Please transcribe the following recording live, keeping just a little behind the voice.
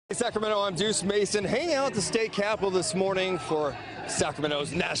Hey Sacramento, I'm Deuce Mason, hanging out at the state capitol this morning for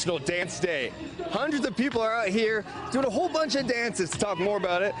Sacramento's National Dance Day. Hundreds of people are out here doing a whole bunch of dances. To talk more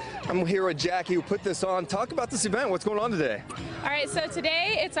about it, I'm here with Jackie, who put this on. Talk about this event. What's going on today? All right, so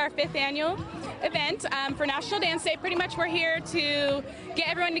today it's our 5th annual event for National Dance Day. Pretty much we're here to get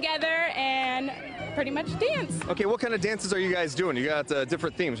everyone together and pretty much dance. Okay, what kind of dances are you guys doing? You got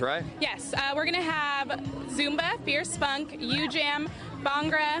different themes, right? Yes, we're gonna have Zumba, Fierce Funk, U-Jam,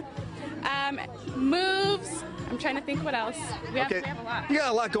 Bhangra, moves. I'm trying to think what else. We have a lot. You got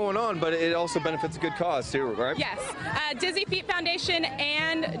a lot going on, but it also benefits a good cause too, right? Yes. Dizzy Feet Foundation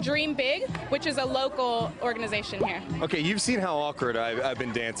and Dream Big, which is a local organization here. Okay, you've seen how awkward I've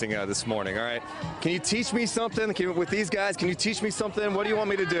been dancing this morning, all right? Can you teach me something? With these guys, can you teach me something? What do you want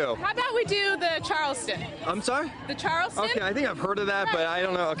me to do? How about we do the Charleston? I'm sorry? The Charleston? Okay, I think I've heard of that, but I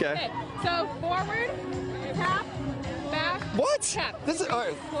don't know. Okay. So forward, tap, back, what? tap. This is, all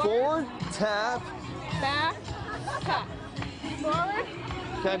right, forward, tap. Back, tap. Forward.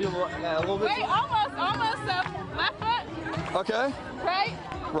 Can I do a little bit? Wait, almost. So left foot. Okay. Right.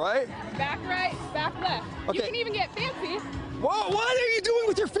 Right. Back left. Okay. You can even get fancy. Whoa, what are you doing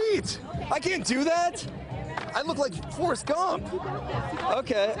with your feet? I can't do that. I look like Forrest Gump.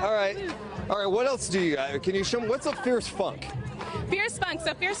 Okay, all right. All right, what else do you got? Can you show me, what's a Fierce Funk? Fierce Funk.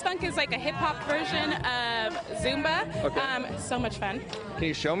 So Fierce Funk is like a hip hop version of Zumba. Okay. So much fun. Can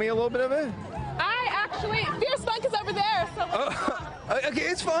you show me a little bit of it? Fierce Funk is over there. So okay,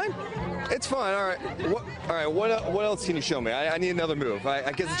 it's fine. It's fine. All right. What else can you show me? I need another move.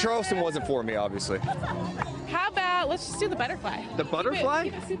 I guess the Charleston wasn't for me, obviously. How about let's just do the butterfly? The butterfly?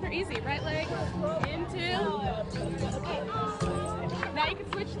 Keep it super easy. Right leg into. Now you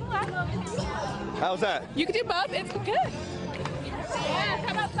can switch to the left. How's that? You can do both. It's good. Yeah.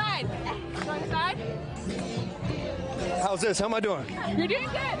 Come outside. Going side. How's this? How am I doing? You're doing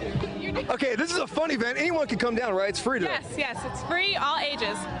good. Okay, this is a fun event. Anyone can come down, right? It's free today. Yes, it's free, all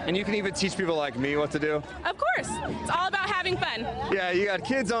ages. And you can even teach people like me what to do? Of course. It's all about having fun. Yeah, you got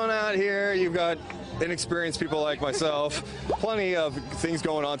kids on out here. You've got inexperienced people like myself. Plenty of things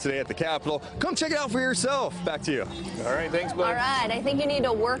going on today at the Capitol. Come check it out for yourself. Back to you. All right, thanks, bud. All right, I think you need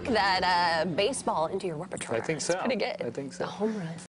to work that baseball into your repertoire. I think so. It's pretty good. I think so. A home run.